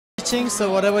switching.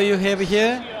 So whatever you have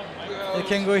here, you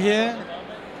can go here.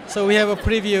 So we have a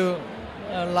preview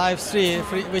live stream,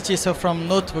 which is from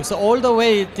notebook. So all the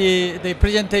way the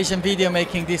presentation video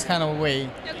making this kind of way.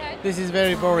 Okay. This is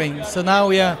very boring. So now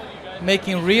we are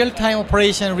making real-time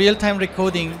operation, real-time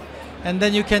recording, and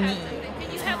then you can.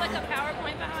 Can you have like a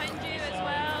PowerPoint behind you as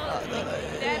well?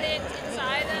 Embed it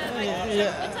inside of like,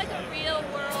 yeah. it's like a real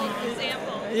world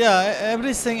example. Yeah,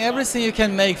 everything you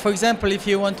can make. For example, if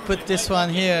you want to put this one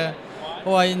here,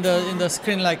 or in the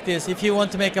screen like this, if you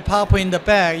want to make a PowerPoint in the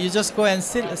back, you just go and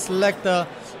select the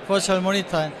virtual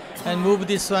monitor and move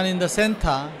this one in the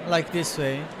center like this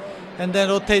way, and then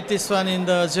rotate this one in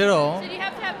the 0. So do you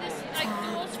have to have this like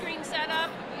dual screen setup?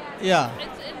 Yeah.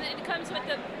 It comes with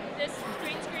this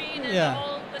green screen and Yeah.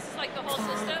 this is like the whole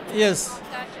system? Yes.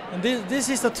 Gotcha. And this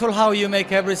is the tool how you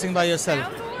make everything by yourself.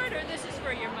 Soundboard, or this is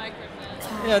for your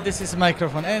microphone? Yeah, this is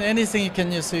microphone, and anything you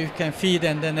can use, so you can feed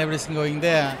and then everything going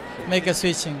there, make a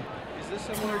switching. Is this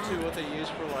similar to what they use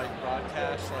for like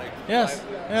broadcasts, like Yes,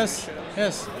 live yes, shows?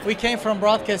 yes. We came from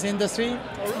broadcast industry, Oh,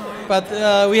 really?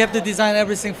 but we have to design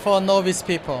everything for novice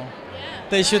people. Yeah.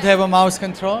 They should have a mouse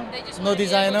control, They just no wanna be able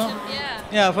designer. to- yeah.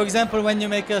 Yeah, for example, when you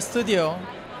make a studio,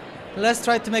 let's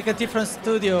try to make a different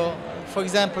studio. For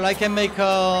example, I can make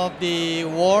the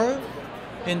wall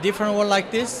in different wall like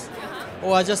this,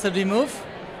 or just remove,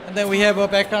 and then we have a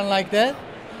background like that.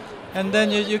 And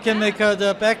then you can make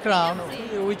the background,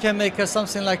 we can make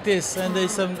something like this, and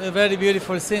it's a very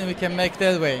beautiful scene we can make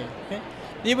that way. Okay?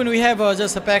 Even we have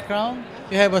just a background,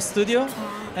 you have a studio,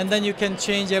 and then you can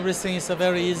change everything it's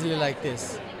very easily like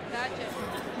this.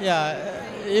 Gotcha.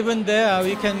 Yeah, even there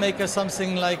we can make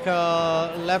something like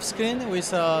a left screen with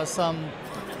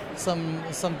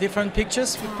some different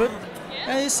pictures we put,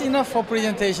 and it's enough for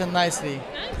presentation nicely. Nice,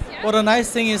 yeah. What a nice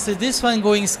thing is this one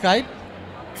going Skype,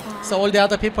 so all the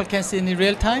other people can see in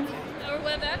real time. Or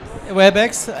WebEx?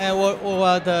 WebEx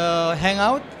or the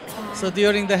Hangout. So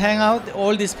during the Hangout,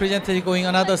 all these presentations going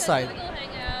on other side. Google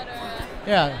Hangout or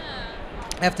Yeah.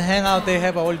 After Hangout, they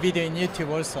have all video in YouTube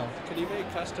also. Can you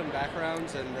make custom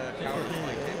backgrounds and counters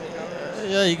like table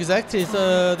counters? Yeah, exactly.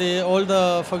 So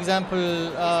for example,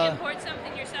 import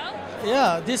something yourself?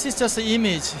 yeah, this is just an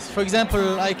image. For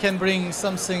example, I can bring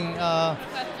something.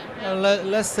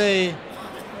 Let's say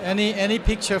any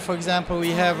picture. For example,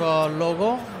 we have a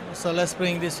logo. So let's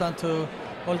bring this one to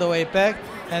all the way back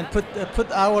and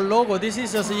put our logo. This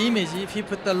is just an image. If you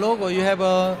put the logo, you have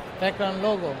a background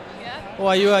logo. Yeah.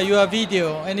 Or your video,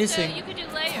 So anything. you could do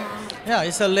layers. Yeah,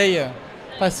 it's a layer,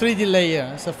 but 3D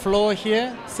layer. It's a floor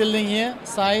here, ceiling here,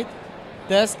 side,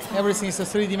 desk, everything is a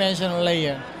 3-dimensional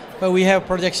layer. But we have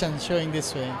projection showing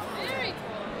this way. Very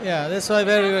cool. Yeah, that's why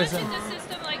very How very much simple. does a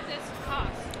system like this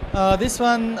cost? This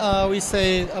one we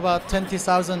say about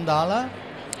 $20,000.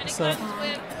 And it So comes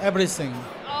with everything.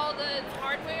 all the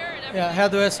hardware and everything? Yeah,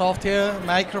 hardware, software,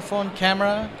 microphone,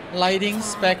 camera,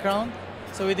 lightings, background.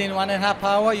 So within 1.5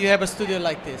 hours, you have a studio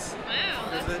like this.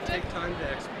 Wow, Does that's it take time to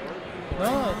export?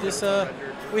 No, this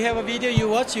we have a video you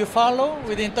watch, you follow,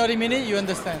 within 30 minutes you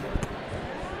understand.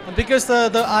 And because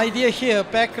the idea here,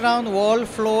 background, wall,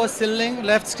 floor, ceiling,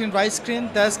 left screen, right screen,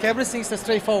 desk, everything is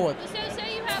straightforward. So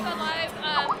say you have a live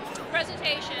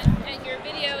presentation and you're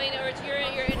videoing, or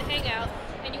you're in Hangout,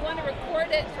 and you want to record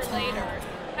it for later.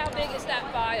 How big is that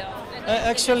file? And is it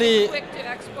Actually, quick to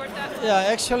export that?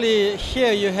 yeah, actually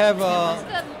here you have What's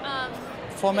the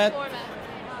format. format?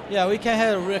 Yeah, we can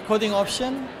have recording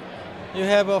option. You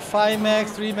have a 5 meg,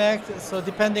 3 meg, so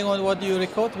depending on what you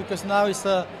record, because now it's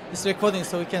recording,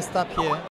 so we can stop here.